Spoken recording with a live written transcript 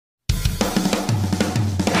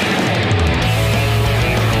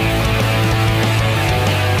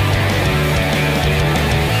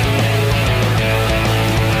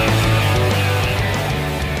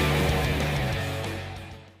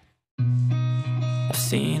I've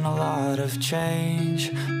seen a lot of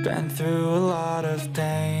change, been through a lot of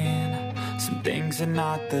pain. Some things are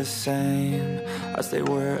not the same as they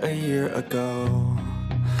were a year ago,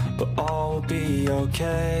 but all will be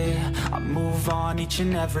okay. I move on each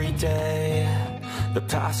and every day. The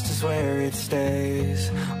past is where it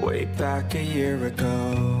stays, way back a year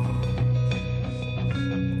ago.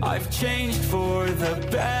 I've changed for the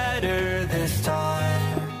better this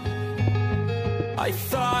time. I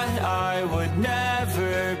thought I would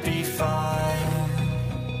never be fine.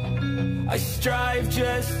 I strive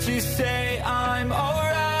just to say I'm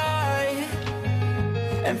alright,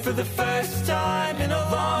 and for the first time in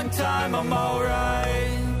a long time I'm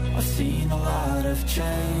alright. I've seen a lot of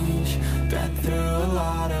change, been through a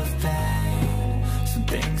lot of pain. Some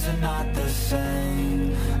things are not the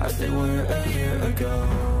same as they were a year ago,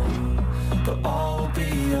 but all will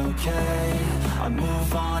be okay. I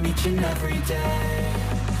move on each and every day.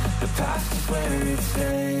 The past is where it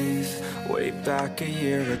stays, way back a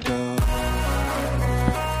year ago.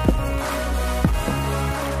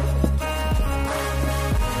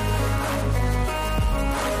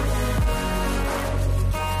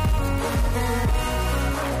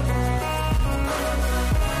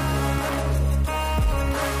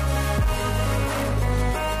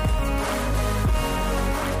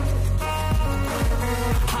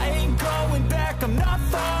 I'm not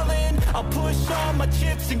falling, I'll push all my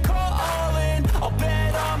chips and call all in. I'll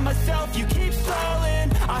bet on myself, you keep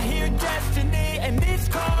stalling. I hear destiny and it's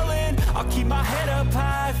calling. I'll keep my head up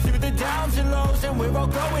high through the downs and lows, and we're all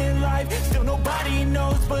going live. Still nobody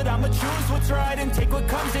knows, but I'ma choose what's right and take what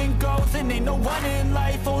comes and goes. And ain't no one in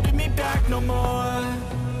life holding me back no more.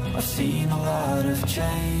 I've seen a lot of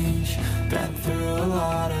change, been through a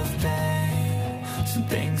lot of pain. Some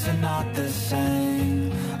things are not the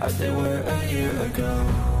same as they were a year ago,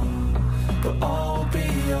 but all will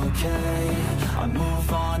be okay. I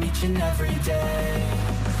move on each and every day.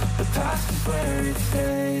 The past is where it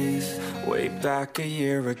stays, way back a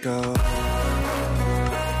year ago.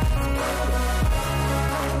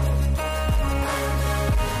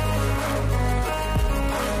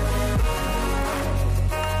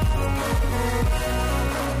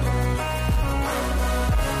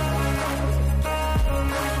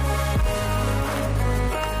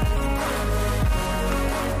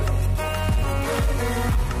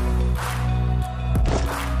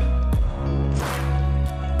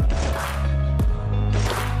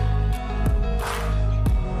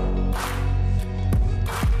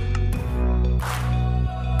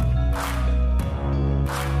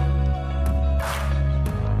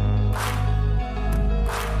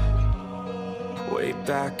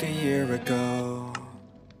 Back a year ago.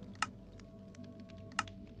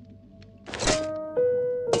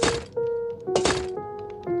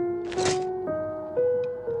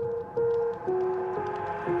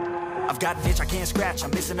 I've got an itch I can't scratch, I'm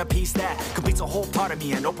missing a piece that completes a whole part of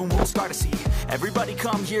me, an open wound scar to see. Everybody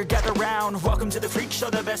come here, gather round, welcome to the freak show,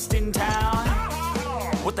 the best in town.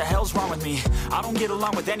 What the hell's wrong with me? I don't get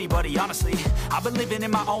along with anybody, honestly. I've been living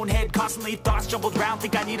in my own head constantly, thoughts jumbled round,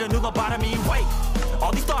 think I need a new lobotomy. Wait,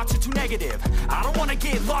 all these thoughts are too negative. I don't wanna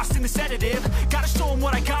get lost in the sedative. Gotta show them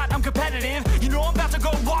what I got, I'm competitive. You know I'm about to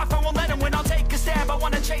go off, I won't let them win, I'll take a stab. I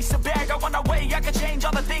wanna chase a bag, I want a way I can change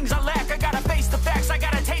all the things I lack. I gotta face the facts, I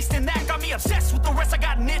got a taste in that. Got me obsessed with the rest, I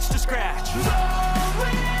got an itch to scratch. I'll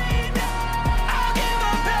give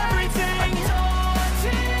up everything.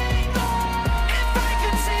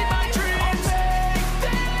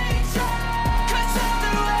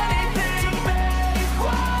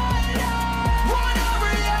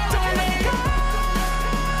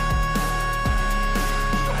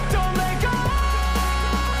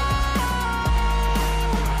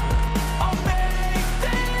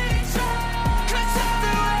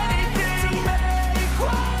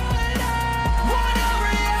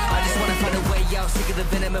 The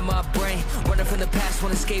venom in my brain, running from the past,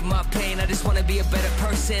 wanna escape my pain. I just wanna be a better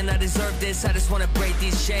person, I deserve this, I just wanna break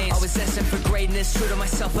these chains. Always asking for greatness, true to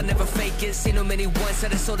myself, I never fake it. Seen no many once, I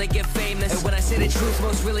just so they get famous. And when I say the truth,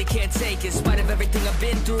 most really can't take it. In spite of everything I've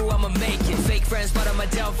been through, I'ma make it. Fake friends, but on my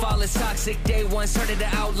downfall is toxic. Day one, started the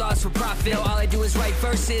outlaws for profit. All I do is write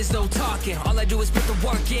verses, no talking. All I do is put the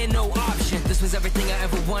work in, no option. This was everything I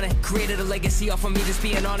ever wanted, created a legacy off of me just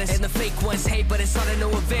being honest. And the fake ones hate, but it's all to no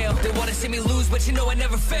avail. They wanna see me lose, but you know I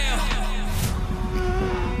never fail.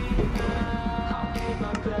 I'll give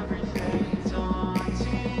up everything,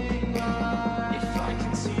 daunting if I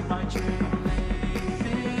can see my dream.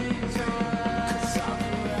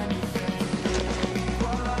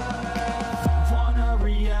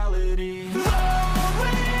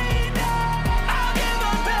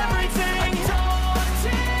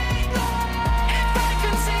 If I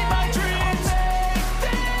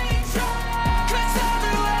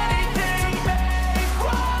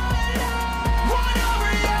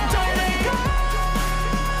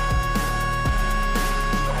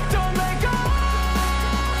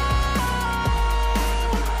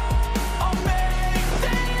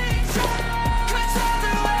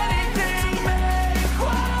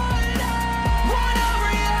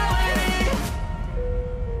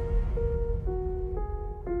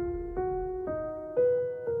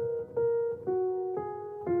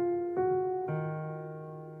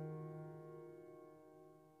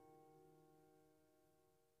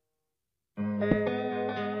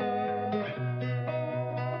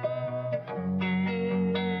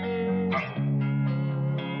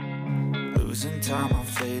Losing time, I'm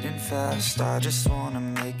fading fast. I just wanna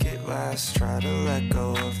make it last. Try to let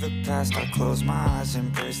go of the past. I close my eyes,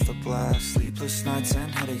 embrace the blast. Sleepless nights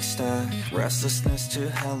and headache stack. Restlessness to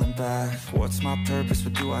hell and back. What's my purpose,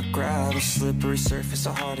 what do I grab? A slippery surface,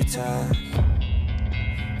 a heart attack.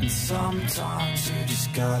 And sometimes you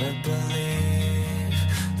just gotta believe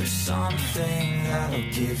there's something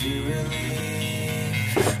that'll give you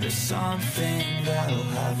relief. There's something that'll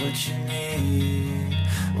have what you need,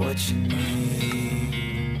 what you need.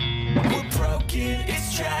 We're broken,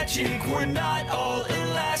 it's tragic, we're not all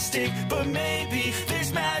elastic, but maybe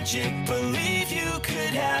there's magic. Believe you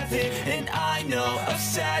could have it. And I know of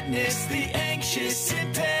sadness, the anxious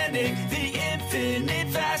and panic, the infinite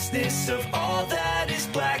vastness of all that is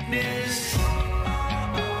blackness.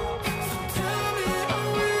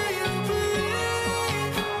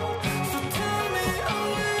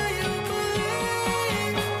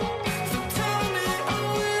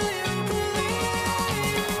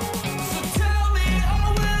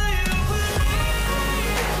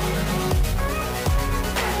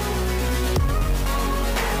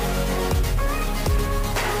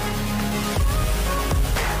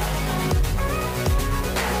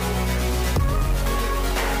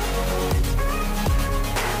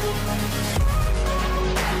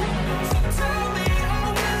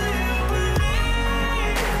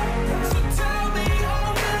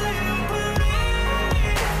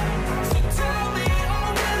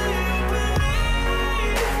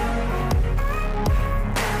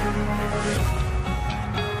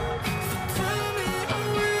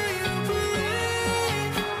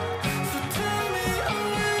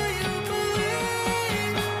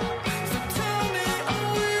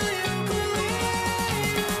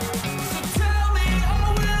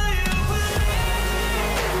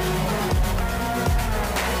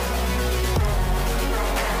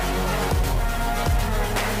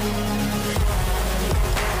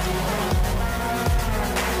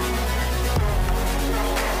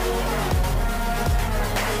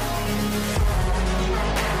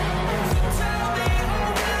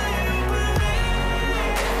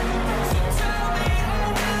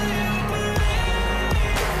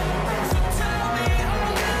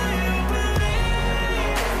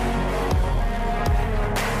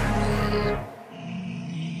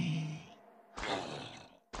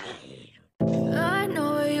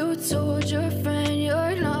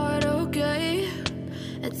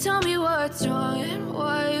 what's wrong and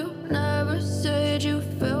why you never said you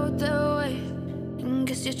felt that way. And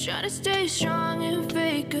guess you're trying to stay strong and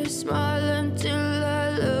fake a smile until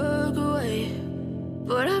I look away.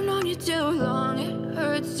 But I've known you too long, it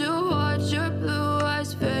hurts to watch your blue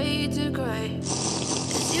eyes fade to gray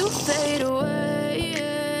as you fade away,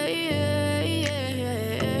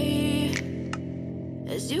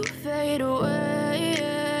 as you fade away.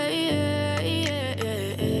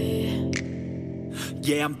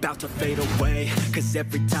 Yeah, I'm about to fade away, cause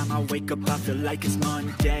every time I wake up I feel like it's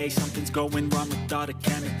Monday. Something's going wrong with all the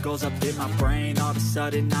chemicals up in my brain. All of a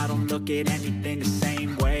sudden I don't look at anything the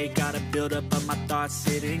same way. Gotta build up of my thoughts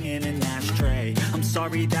sitting in an ashtray. I'm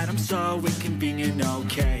sorry that I'm so inconvenient,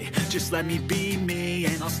 okay. Just let me be me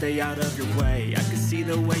and I'll stay out of your way. I can see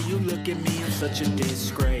the way you look at me, I'm such a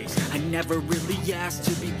disgrace. I never really asked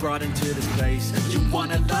to be brought into this place. You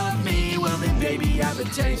wanna love me? Well then baby have a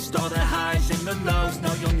taste. All the highs and the lows,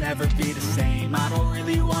 no you'll never be the same. I don't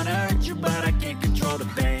really wanna hurt you but I can't control the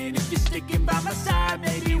pain. If you're sticking by my side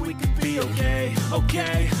maybe we could be okay.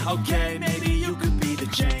 Okay, maybe you could be the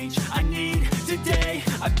change I need today.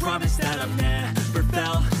 I promise that I've never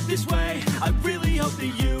felt this way. I really hope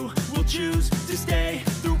that you will choose to stay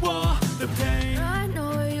through all the pain. I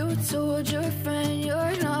know you told your friend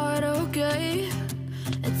you're not okay,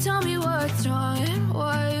 and tell me what's wrong and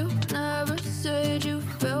why you never said you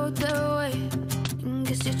felt that way. And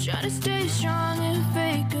guess you're trying to stay strong and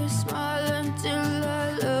fake a smile until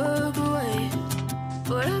I look away.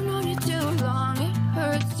 But I've known you too long, it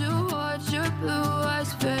hurts to watch your blue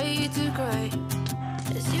eyes fade to gray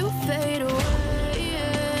as you fade away,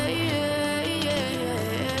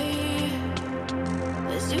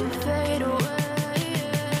 as you fade away.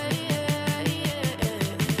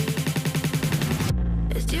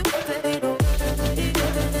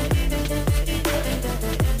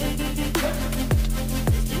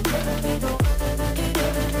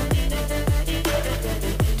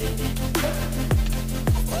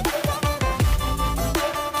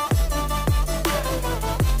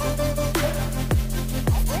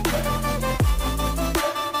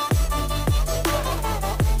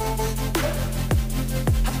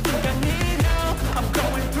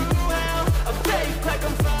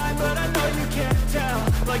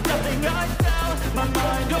 Like nothing I felt, my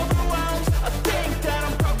mind overwhelms. I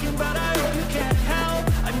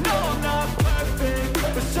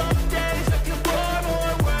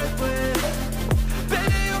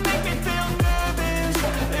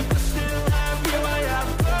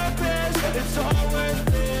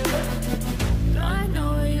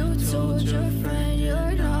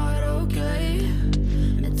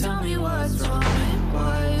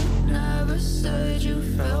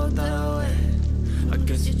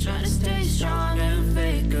Guess you're trying to stay strong and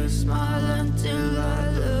fake a smile until I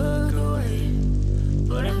look away.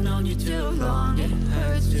 But I've known you too long, it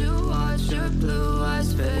hurts to watch your blue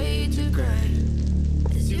eyes fade to gray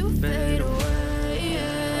as you fade away,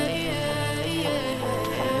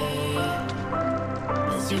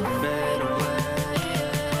 as you fade away,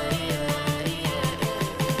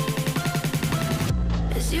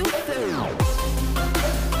 as you fade away.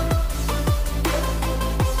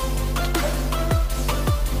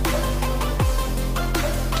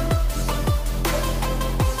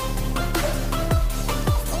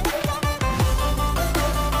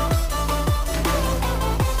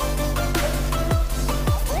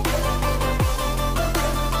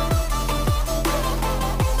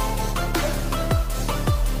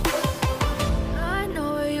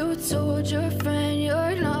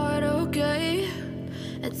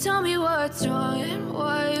 Tell me what's wrong and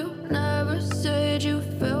why you never said you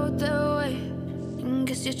felt that way. And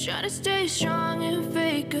guess you're trying to stay strong and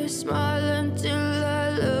fake a smile until I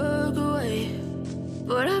look away.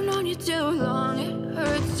 But I've known you too long, it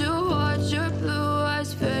hurts to watch your blue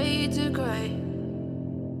eyes fade to gray.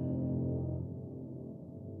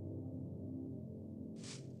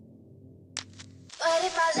 But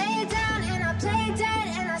if I lay down and I play dead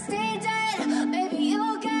and I stay dead, maybe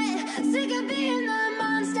you'll get sick of being the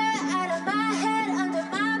monster out of my head, under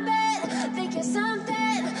my bed, thinking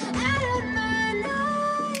something out of my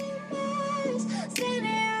nightmares, seen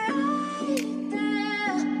it right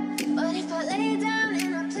there. But if I lay down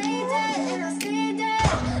and I play dead and I stay dead,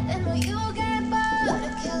 then will you get bored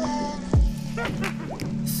of killing?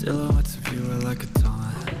 Silhouettes of you are like a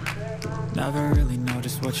taunt. Never really know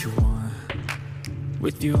just what you want.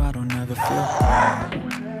 With you I don't ever feel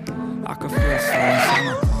calm. I can feel slow inside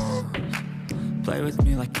my palms. Play with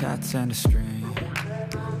me like cats and a string.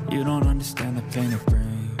 You don't understand the pain it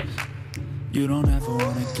brings. You don't ever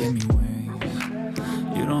wanna give me wings.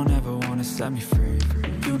 You don't ever wanna set me free.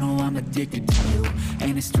 You know I'm addicted to you,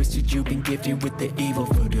 and it's twisted, you've been gifted with the evil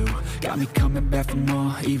voodoo. Got me coming back for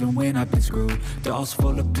more, even when I've been screwed. Dolls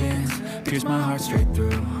full of pins, pierce my heart straight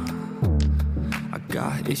through. I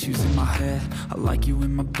got issues in my head, I like you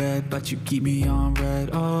in my bed, but you keep me on red.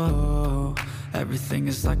 Oh, everything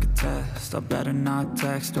is like a test, I better not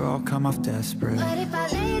text or I'll come off desperate. But if I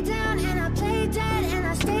lay down and I play dead and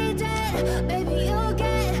I stay dead, maybe you'll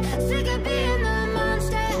get sick of being the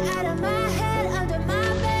monster out of my head, under my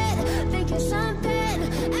bed, thinking something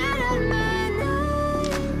out of my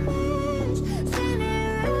nightmares, seen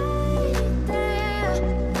it right there.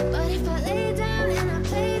 But if I lay down and I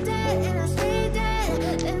play dead and I stay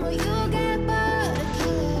dead, then will you get bored of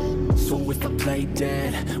killing? So if I play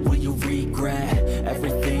dead, will you regret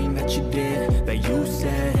everything that you did, that you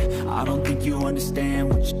said? I don't think you understand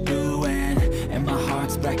what you're doing, and my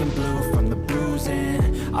heart's black and blue from the bruising.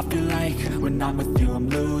 I feel like when I'm with you I'm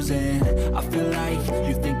losing. I feel like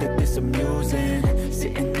you think that this amusing,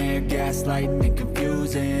 sitting there gaslighting and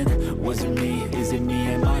confusing. Was it me? Is it me?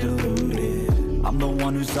 Am I deluded? I'm the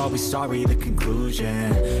one who's always sorry, the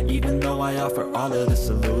conclusion. Even though I offer all of the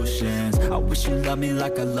solutions, I wish you loved me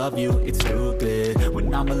like I love you, it's stupid.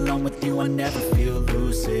 When I'm alone with you I never feel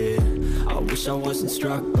lucid. I wish I wasn't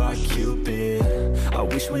struck by Cupid. I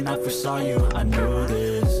wish when I first saw you I knew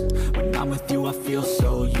this. When I'm with you I feel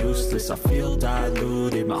so useless, I feel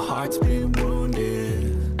diluted, my heart's been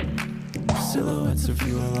wounded. Silhouettes of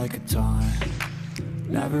you are like a taunt.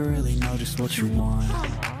 Never really know just what you want.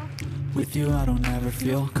 With you I don't ever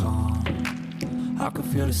feel calm. I can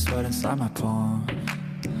feel the sweat inside my palms.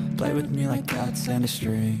 Play with me like cats and a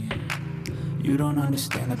string. You don't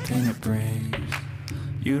understand the pain it brings.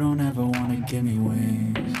 You don't ever wanna give me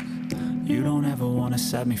wings. You don't ever wanna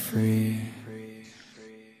set me free.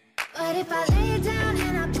 But if I lay down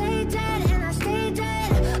and I play dead and I stay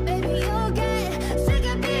dead, maybe you'll get sick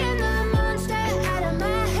of being the monster out of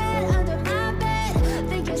my head, under my bed,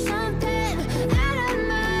 thinking something out of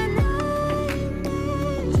my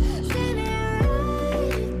nightmares, seen it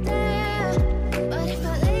right there. But if I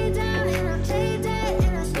lay down and I play dead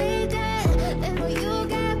and I stay dead, then will you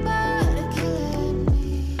get bored of killing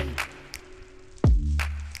me?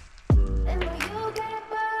 Then will you get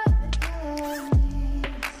bored of killing me?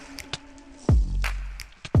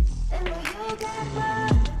 Then will you get bored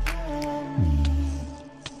of killing me?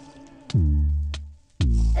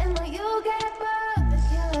 Then will you get bored of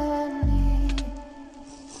killing me?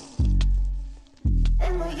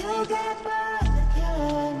 Then will you get bored of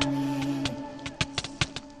killing me?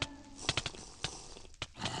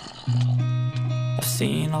 I've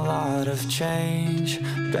seen a lot of change,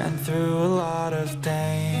 been through a lot of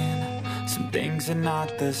pain. Some things are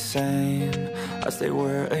not the same as they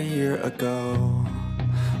were a year ago.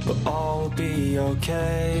 be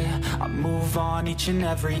okay. I move on each and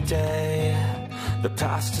every day. The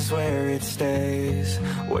past is where it stays.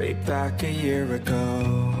 Way back a year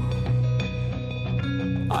ago.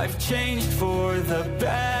 I've changed for the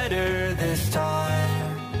better this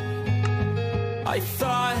time. I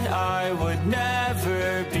thought I would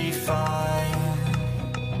never be fine.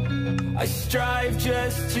 I strive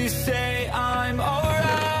just to say I'm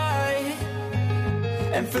alright.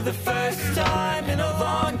 And for the first time in a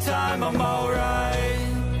long time, I'm alright.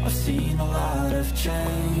 I've seen a lot of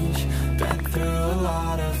change, been through a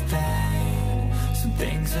lot of pain. Some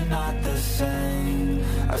things are not the same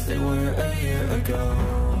as they were a year ago.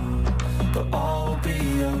 But all will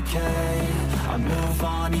be okay. I move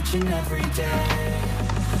on each and every day.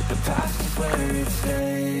 The past is where it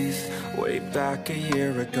stays. Way back a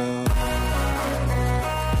year ago.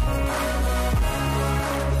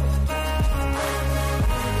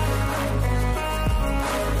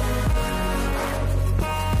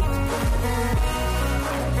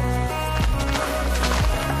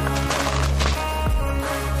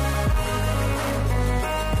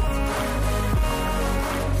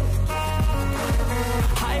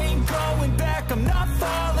 I'm not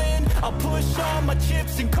falling. I'll push all my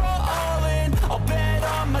chips and call all in. I'll bet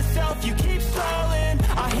on myself, you keep stalling.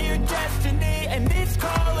 I hear destiny and it's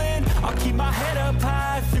calling. I'll keep my head up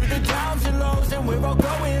high through the downs and lows, and we're all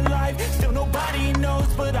growing life. Still nobody knows,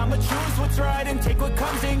 but I'ma choose what's right and take what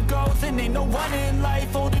comes and goes. And ain't no one in life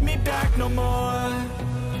holding me back no more.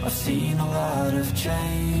 I've seen a lot of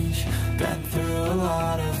change, been through a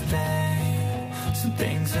lot of pain. Some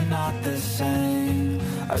things are not the same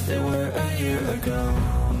as they were a year ago.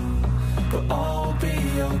 But all will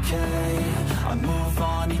be okay. I move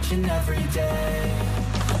on each and every day.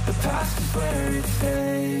 The past is where it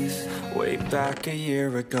stays. Way back a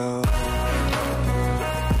year ago.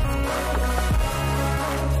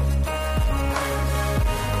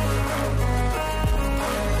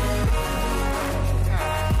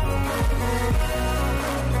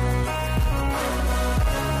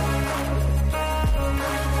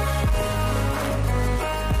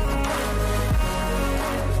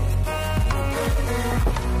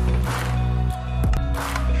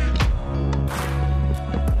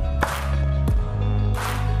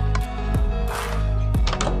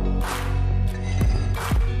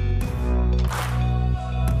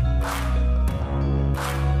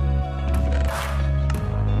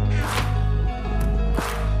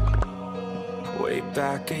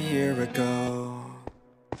 Back a year ago.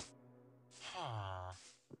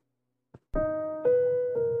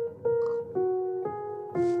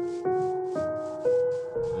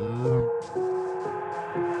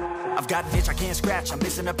 I've got an itch I can't scratch, I'm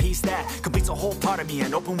missing a piece that completes a whole part of me,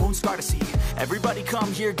 an open wound scar to see. Everybody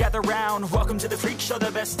come here, gather round, welcome to the freak show, the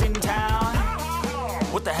best in town.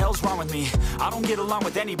 What the hell's wrong with me? I don't get along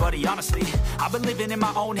with anybody, honestly. I've been living in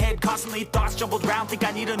my own head constantly, thoughts jumbled round, think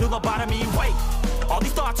I need a new lobotomy. Wait, all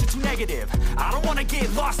these thoughts are too negative. I don't wanna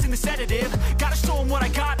get lost in the sedative. Gotta show them what I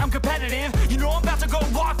got, I'm competitive. You know I'm about to go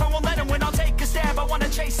off, I won't let them win, I'll take a stab. I wanna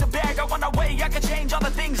chase a bag, I wanna weigh, I can change all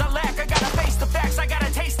the things I lack. I gotta face the facts, I got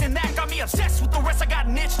a taste in that. Got me obsessed with the rest, I got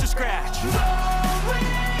an itch to scratch. No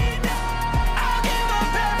way, no. I'll give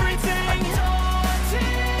up everything.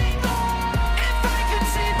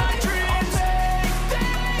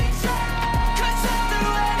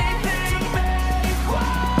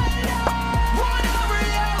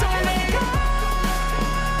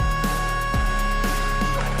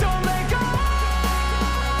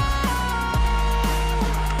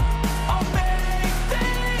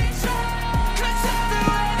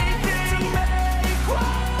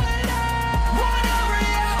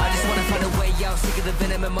 The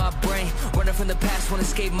venom in my brain, running from the past, wanna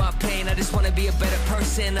escape my pain. I just wanna be a better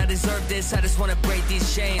person, I deserve this, I just wanna break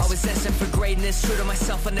these chains. Always asking for greatness, true to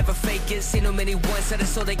myself, I never fake it. Seen no many ones that are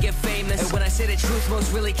so they get famous. And when I say the truth,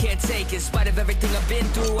 most really can't take it. In spite of everything I've been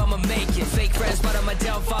through, I'ma make it. Fake friends, but on my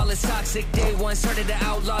downfall is toxic. Day one, started the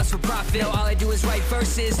outlaws for profit. Now all I do is write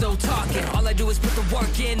verses, no talking. All I do is put the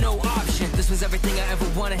work in, no option. This was everything I ever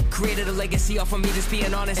wanted, created a legacy off of me just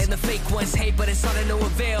being honest. And the fake ones hate, but it's all to no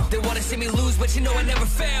avail. They wanna see me lose, but you know I never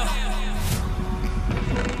fail.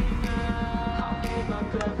 I'll give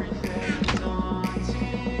up everything,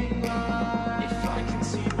 daunting if I can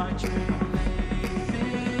see my dream.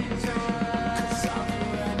 Cause I'll do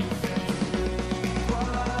anything,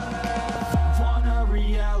 want a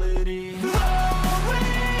reality.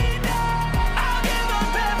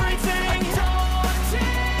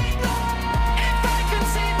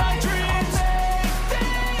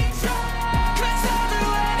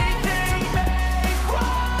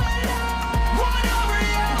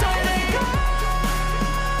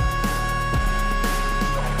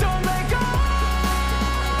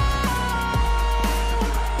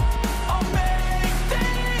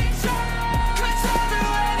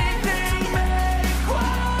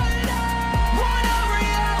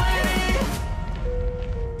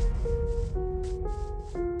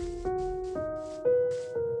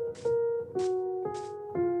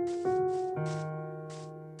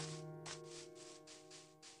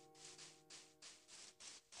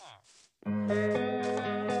 Losing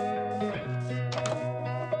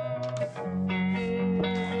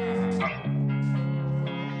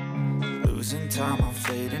time, I'm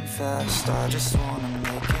fading fast. I just wanna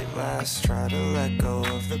make it last. Try to let go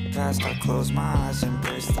of the past. I close my eyes,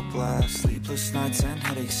 embrace the blast. Sleepless nights and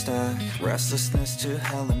headache stack. Restlessness to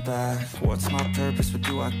hell and back. What's my purpose? What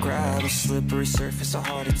do I grab? A slippery surface, a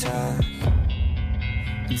heart attack.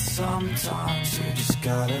 And sometimes you just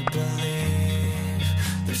gotta believe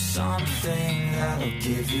there's something that'll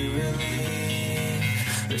give you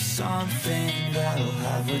relief. There's something that'll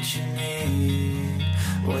have what you need.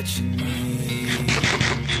 What you need.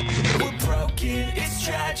 We're broken, it's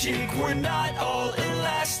tragic. We're not all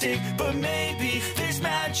elastic, but maybe there's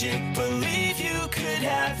magic. Believe you could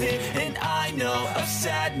have it. And I know of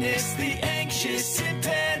sadness, the anxious and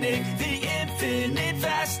panic, the infinite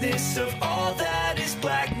vastness of all that is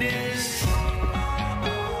blackness.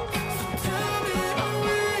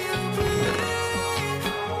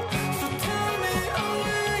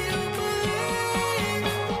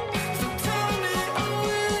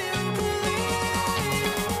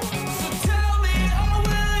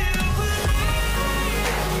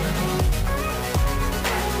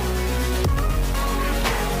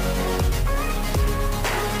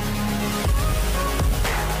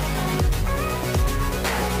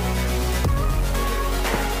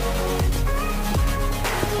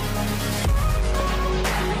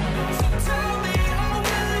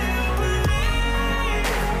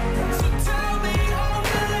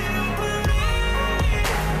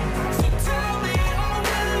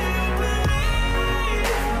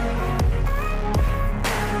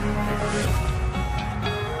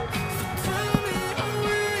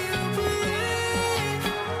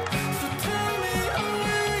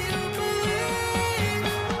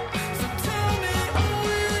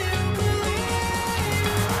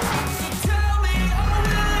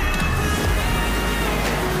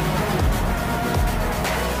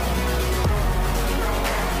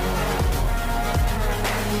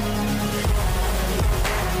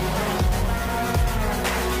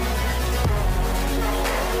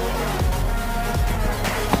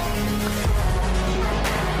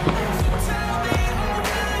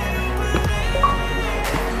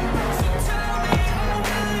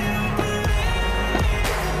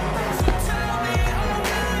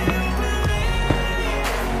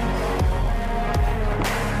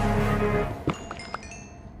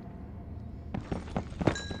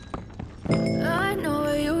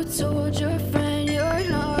 told your friend you're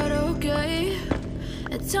not okay,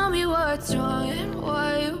 and tell me what's wrong and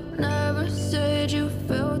why you never said you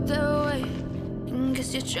felt that way. And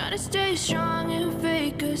guess you're trying to stay strong and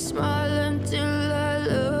fake a smile until I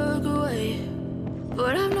look away.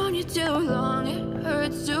 But I've known you too long, it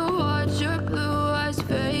hurts to watch your blue eyes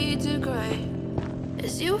fade to gray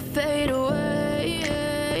as you fade away,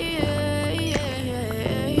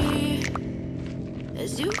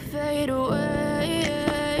 as you fade away.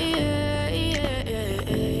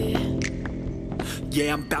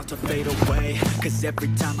 Yeah, I'm about to fade away, cause every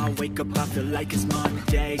time I wake up I feel like it's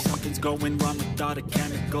Monday. Something's going wrong with all the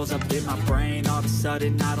chemicals up in my brain. All of a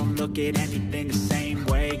sudden I don't look at anything the same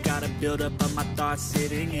way. Got a build up of my thoughts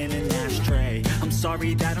sitting in an ashtray. I'm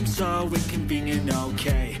sorry that I'm so inconvenient,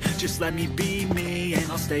 okay. Just let me be me and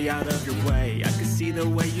I'll stay out of your way. I can see the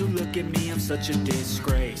way you look at me, I'm such a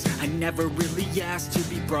disgrace. I never really asked to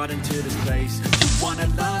be brought into this place. You wanna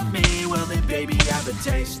love me? Well then baby have a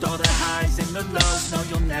taste. All the highs and the lows, no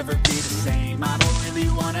you'll never be the same. I don't really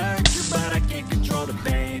wanna hurt you but I can't control the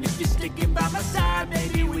pain. If you're sticking by my side,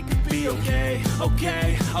 maybe we could be okay.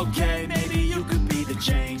 Okay, maybe you could be the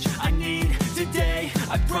change I need today.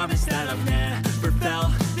 I promise that I've never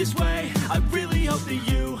felt this way. I really hope that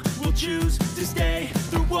you will choose to stay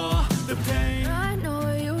through all the pain. I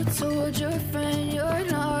know you told your friend you're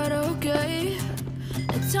not okay,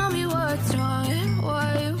 and tell me what's wrong and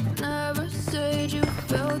why you never said you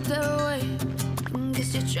felt that way. And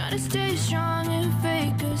guess you're trying to stay strong and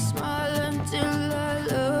fake a smile until I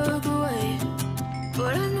look away.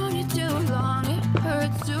 But I've known you too long, it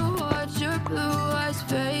hurts to watch your blue eyes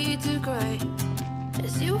fade to gray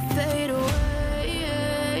as you fade away,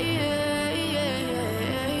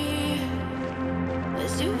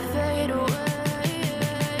 as you fade away,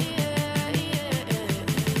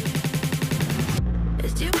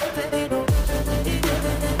 as you fade away.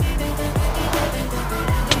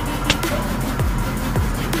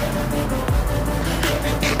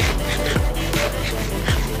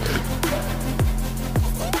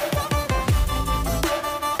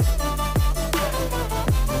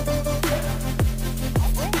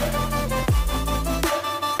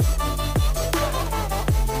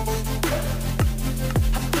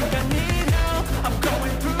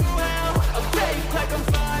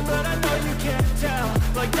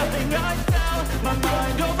 like nothing I felt. My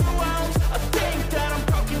mind over